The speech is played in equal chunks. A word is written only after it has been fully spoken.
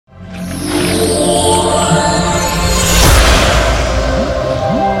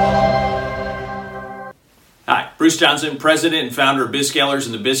Bruce Johnson, president and founder of BizScalers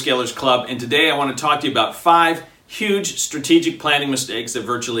and the BizScalers Club, and today I want to talk to you about 5 huge strategic planning mistakes that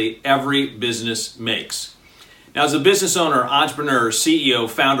virtually every business makes. Now, as a business owner, entrepreneur, CEO,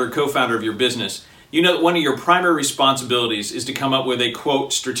 founder, co-founder of your business, you know that one of your primary responsibilities is to come up with a,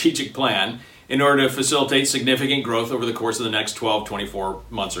 quote, strategic plan in order to facilitate significant growth over the course of the next 12, 24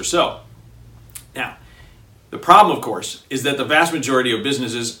 months or so. Now, the problem, of course, is that the vast majority of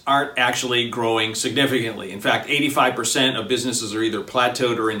businesses aren't actually growing significantly. In fact, 85% of businesses are either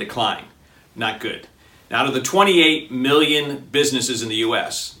plateaued or in decline. Not good. Now, out of the 28 million businesses in the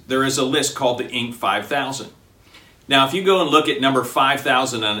US, there is a list called the Inc. 5000. Now, if you go and look at number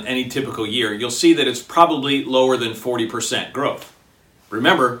 5,000 on any typical year, you'll see that it's probably lower than 40% growth.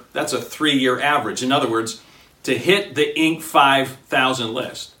 Remember, that's a 3-year average. In other words, to hit the Inc. 5000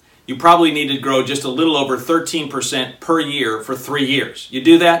 list, you probably need to grow just a little over 13% per year for 3 years. You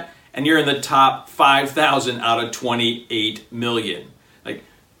do that, and you're in the top 5,000 out of 28 million.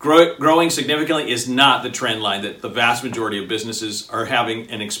 Growing significantly is not the trend line that the vast majority of businesses are having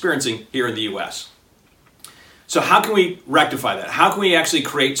and experiencing here in the US. So how can we rectify that? How can we actually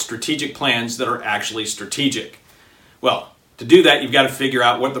create strategic plans that are actually strategic? Well, to do that, you've got to figure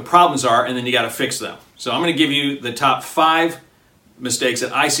out what the problems are, and then you got to fix them. So I'm going to give you the top 5 mistakes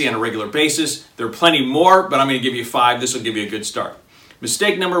that I see on a regular basis. There are plenty more, but I'm going to give you 5. This will give you a good start.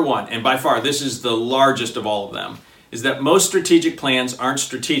 Mistake number 1, and by far this is the largest of all of them, is that most strategic plans aren't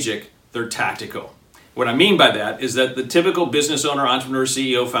strategic, they're tactical. What I mean by that is that the typical business owner, entrepreneur,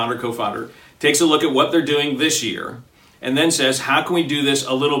 CEO, founder, co-founder takes a look at what they're doing this year and then says, how can we do this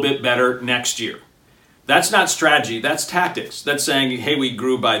a little bit better next year? That's not strategy, that's tactics. That's saying, hey, we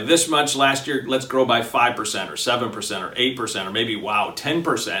grew by this much last year, let's grow by 5% or 7% or 8% or maybe,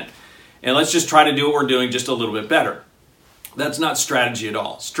 10%. And let's just try to do what we're doing just a little bit better. That's not strategy at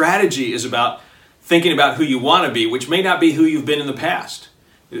all. Strategy is about thinking about who you want to be, which may not be who you've been in the past.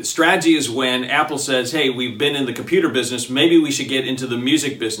 Strategy is when Apple says, hey, we've been in the computer business, maybe we should get into the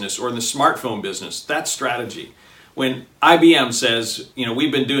music business or in the smartphone business. That's strategy. When IBM says,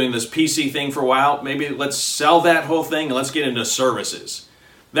 we've been doing this PC thing for a while, maybe let's sell that whole thing and let's get into services.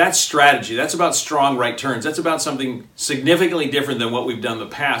 That's strategy. That's about strong right turns. That's about something significantly different than what we've done in the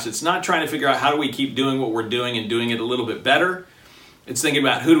past. It's not trying to figure out how do we keep doing what we're doing and doing it a little bit better. It's thinking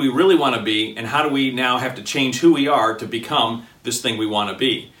about who do we really want to be and how do we now have to change who we are to become this thing we want to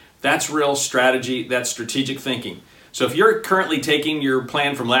be. That's real strategy. That's strategic thinking. So if you're currently taking your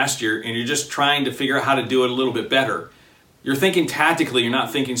plan from last year and you're just trying to figure out how to do it a little bit better, you're thinking tactically, you're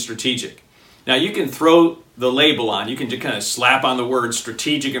not thinking strategic. Now you can throw the label on, you can just kind of slap on the word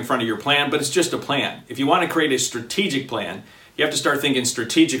strategic in front of your plan, but it's just a plan. If you want to create a strategic plan, you have to start thinking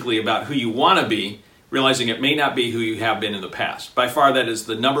strategically about who you want to be, realizing it may not be who you have been in the past. By far, that is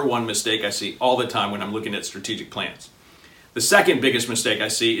the number 1 mistake I see all the time when I'm looking at strategic plans. The second biggest mistake I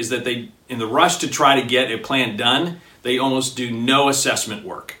see is that they, in the rush to try to get a plan done, they almost do no assessment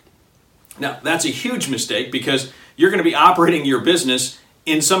work. Now, that's a huge mistake because you're going to be operating your business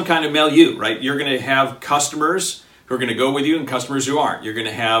in some kind of milieu, right? You're going to have customers who are going to go with you and customers who aren't. You're going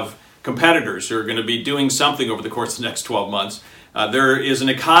to have competitors who are going to be doing something over the course of the next 12 months. There is an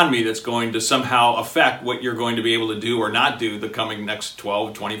economy that's going to somehow affect what you're going to be able to do or not do the coming next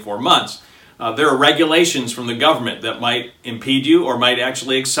 12, 24 months. There are regulations from the government that might impede you or might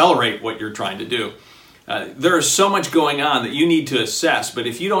actually accelerate what you're trying to do. There is so much going on that you need to assess, but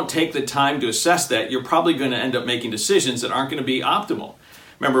if you don't take the time to assess that, you're probably going to end up making decisions that aren't going to be optimal.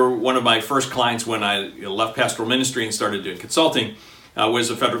 Remember, one of my first clients when I left pastoral ministry and started doing consulting was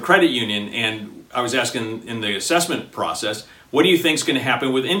a federal credit union, and I was asking in the assessment process, what do you think is going to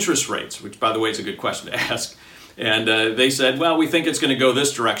happen with interest rates? Which, by the way, is a good question to ask. And they said, well, we think it's going to go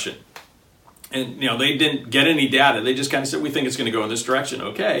this direction. And they didn't get any data. They just kind of said, we think it's going to go in this direction.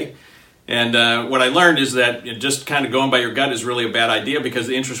 Okay. And what I learned is that just kind of going by your gut is really a bad idea because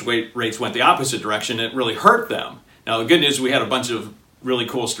the interest rates went the opposite direction. And it really hurt them. Now, the good news is we had a bunch of really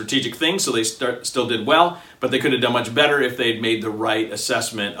cool strategic things, so they still did well, but they could have done much better if they'd made the right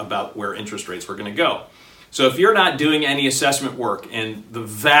assessment about where interest rates were going to go. So if you're not doing any assessment work, and the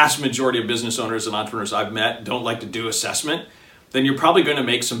vast majority of business owners and entrepreneurs I've met don't like to do assessment, then you're probably going to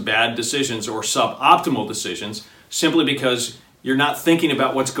make some bad decisions or suboptimal decisions simply because you're not thinking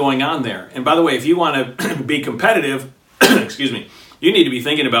about what's going on there. And by the way, if you want to be competitive, you need to be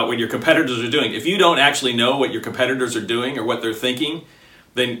thinking about what your competitors are doing. If you don't actually know what your competitors are doing or what they're thinking,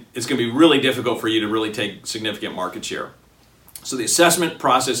 then it's going to be really difficult for you to really take significant market share. So the assessment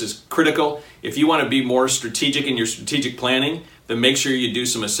process is critical. If you want to be more strategic in your strategic planning, then make sure you do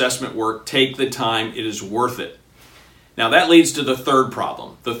some assessment work. Take the time. It is worth it. Now that leads to the third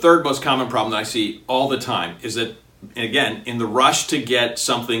problem. The third most common problem that I see all the time is that again, in the rush to get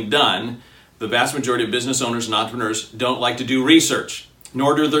something done, the vast majority of business owners and entrepreneurs don't like to do research,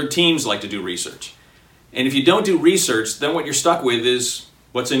 nor do their teams like to do research. And if you don't do research, then what you're stuck with is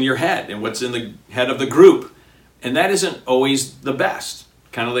what's in your head and what's in the head of the group. And that isn't always the best.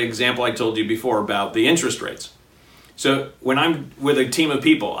 Kind of the example I told you before about the interest rates. So when I'm with a team of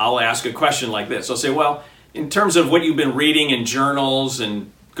people, I'll ask a question like this. I'll say, well, in terms of what you've been reading in journals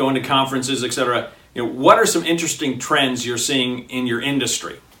and going to conferences, etc., what are some interesting trends you're seeing in your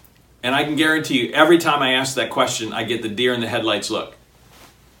industry? And I can guarantee you, every time I ask that question, I get the deer in the headlights look.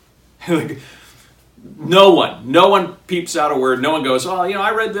 No one peeps out a word. No one goes, oh,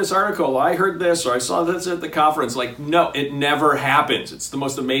 I read this article, I heard this, or I saw this at the conference. Like, no, it never happens. It's the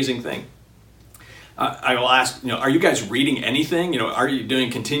most amazing thing. I will ask, are you guys reading anything? Are you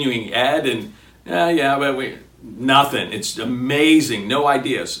doing continuing ed? And but nothing. It's amazing. No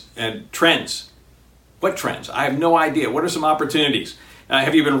ideas. And trends. What trends? I have no idea. What are some opportunities?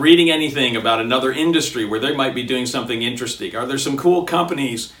 Have you been reading anything about another industry where they might be doing something interesting? Are there some cool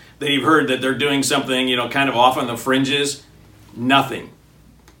companies that you've heard that they're doing something, kind of off on the fringes? Nothing.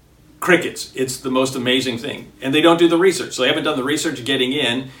 Crickets. It's the most amazing thing. And they don't do the research. So they haven't done the research getting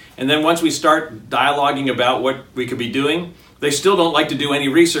in. And then once we start dialoguing about what we could be doing, they still don't like to do any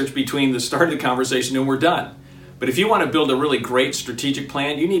research between the start of the conversation and we're done. But if you want to build a really great strategic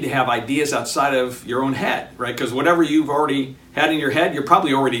plan, you need to have ideas outside of your own head, right? Because whatever you've already had in your head, you're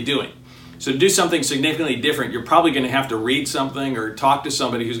probably already doing. So to do something significantly different, you're probably going to have to read something or talk to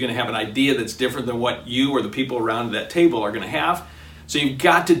somebody who's going to have an idea that's different than what you or the people around that table are going to have. So you've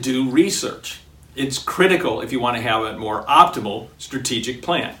got to do research. It's critical if you want to have a more optimal strategic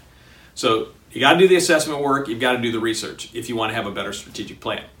plan. So you got to do the assessment work, you've got to do the research if you want to have a better strategic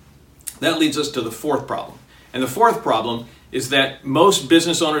plan. That leads us to the fourth problem. And the fourth problem is that most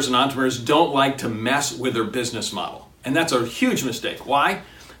business owners and entrepreneurs don't like to mess with their business model. And that's a huge mistake. Why?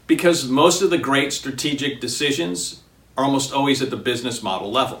 Because most of the great strategic decisions are almost always at the business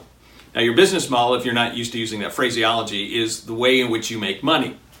model level. Now, your business model, if you're not used to using that phraseology, is the way in which you make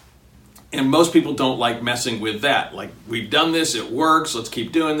money. And most people don't like messing with that. Like, we've done this, it works, let's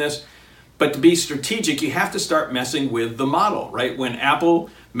keep doing this. But to be strategic, you have to start messing with the model, right? When Apple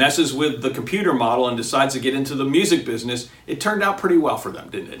messes with the computer model and decides to get into the music business, it turned out pretty well for them,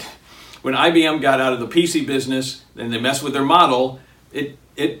 didn't it? When IBM got out of the PC business and they messed with their model,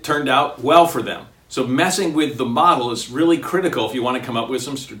 it turned out well for them. So messing with the model is really critical if you want to come up with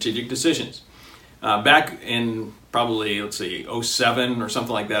some strategic decisions. Back in probably, '07 or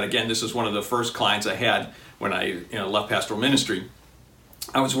something like that, again, this is one of the first clients I had when I left pastoral ministry.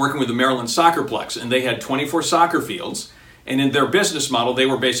 I was working with the Maryland Soccerplex, and they had 24 soccer fields. And in their business model, they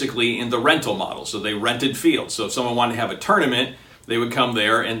were basically in the rental model. So they rented fields. So if someone wanted to have a tournament, they would come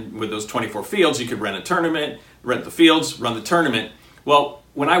there, and with those 24 fields, you could rent a tournament, rent the fields, run the tournament. Well,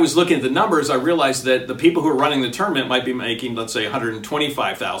 when I was looking at the numbers, I realized that the people who were running the tournament might be making, let's say,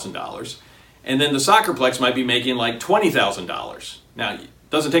 $125,000. And then the Soccerplex might be making like $20,000. Now, it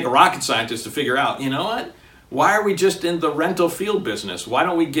doesn't take a rocket scientist to figure out, what? Why are we just in the rental field business? Why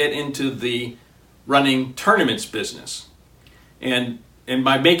don't we get into the running tournaments business? And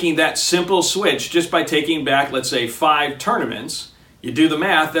by making that simple switch, just by taking back, let's say, 5 tournaments, you do the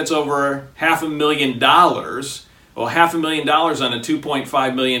math, that's over $500,000. Well, $500,000 on a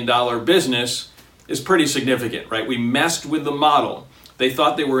 $2.5 million business is pretty significant, right? We messed with the model. They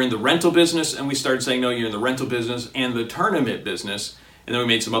thought they were in the rental business, and we started saying, no, you're in the rental business and the tournament business. And then we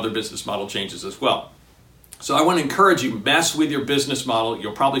made some other business model changes as well. So I want to encourage you, mess with your business model.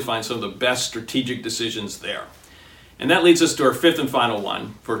 You'll probably find some of the best strategic decisions there. And that leads us to our fifth and final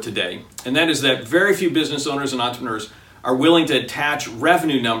one for today. And that is that very few business owners and entrepreneurs are willing to attach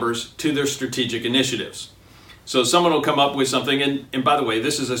revenue numbers to their strategic initiatives. So someone will come up with something, and by the way,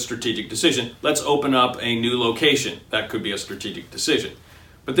 this is a strategic decision. Let's open up a new location. That could be a strategic decision.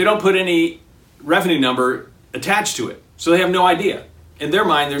 But they don't put any revenue number attached to it. So they have no idea. In their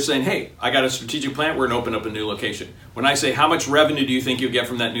mind, they're saying, hey, I got a strategic plan, we're going to open up a new location. When I say, how much revenue do you think you'll get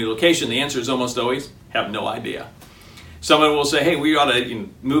from that new location? The answer is almost always, have no idea. Someone will say, hey, we ought to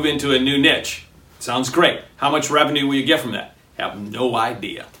move into a new niche. Sounds great. How much revenue will you get from that? Have no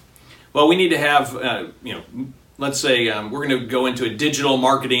idea. Well, we need to have, let's say we're going to go into a digital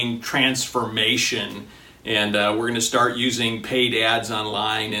marketing transformation, and we're going to start using paid ads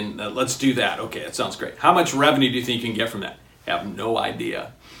online, and let's do that. Okay, that sounds great. How much revenue do you think you can get from that? Have no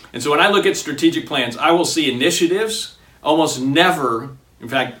idea. And so when I look at strategic plans, I will see initiatives, almost never, in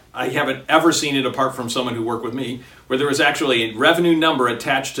fact, I haven't ever seen it apart from someone who worked with me, where there was actually a revenue number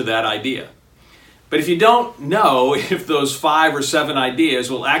attached to that idea. But if you don't know if those 5 or 7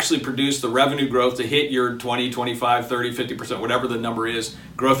 ideas will actually produce the revenue growth to hit your 20, 25, 30, 50%, whatever the number is,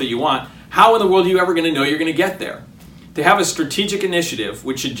 growth that you want, how in the world are you ever going to know you're going to get there? To have a strategic initiative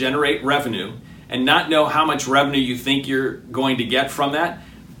which should generate revenue and not know how much revenue you think you're going to get from that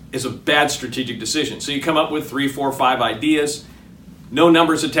is a bad strategic decision. So you come up with 3, 4, 5 ideas, no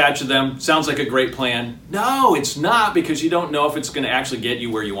numbers attached to them, sounds like a great plan. No, it's not, because you don't know if it's going to actually get you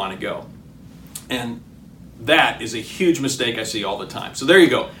where you want to go. And that is a huge mistake I see all the time. So there you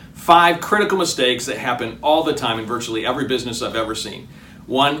go. 5 critical mistakes that happen all the time in virtually every business I've ever seen.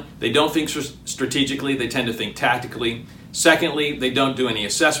 1, they don't think strategically, they tend to think tactically. Secondly, they don't do any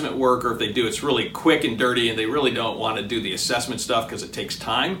assessment work, or if they do, it's really quick and dirty, and they really don't want to do the assessment stuff because it takes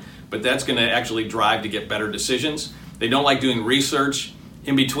time, but that's going to actually drive to get better decisions. They don't like doing research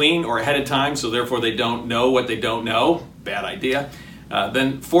in between or ahead of time, so therefore they don't know what they don't know. Bad idea.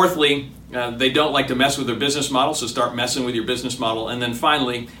 Then fourthly, they don't like to mess with their business model, so start messing with your business model. And then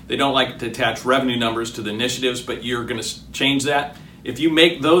finally, they don't like to attach revenue numbers to the initiatives, but you're going to change that. If you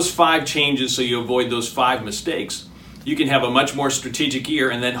make those 5 changes so you avoid those 5 mistakes, you can have a much more strategic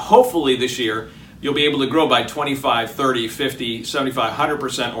year, and then hopefully this year you'll be able to grow by 25, 30, 50, 75,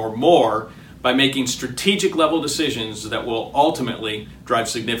 100% or more by making strategic level decisions that will ultimately drive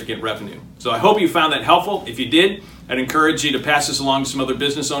significant revenue. So I hope you found that helpful. If you did, I'd encourage you to pass this along to some other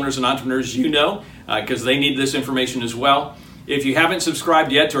business owners and entrepreneurs you know, because they need this information as well. If you haven't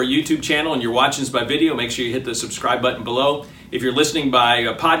subscribed yet to our YouTube channel and you're watching this by video, make sure you hit the subscribe button below. If you're listening by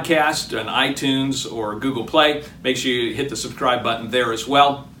a podcast on iTunes or Google Play, make sure you hit the subscribe button there as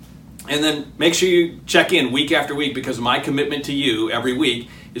well. And then make sure you check in week after week, because my commitment to you every week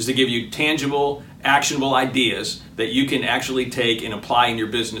is to give you tangible, actionable ideas that you can actually take and apply in your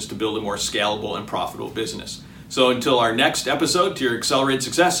business to build a more scalable and profitable business. So until our next episode to your accelerated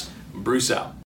success, Bruce out.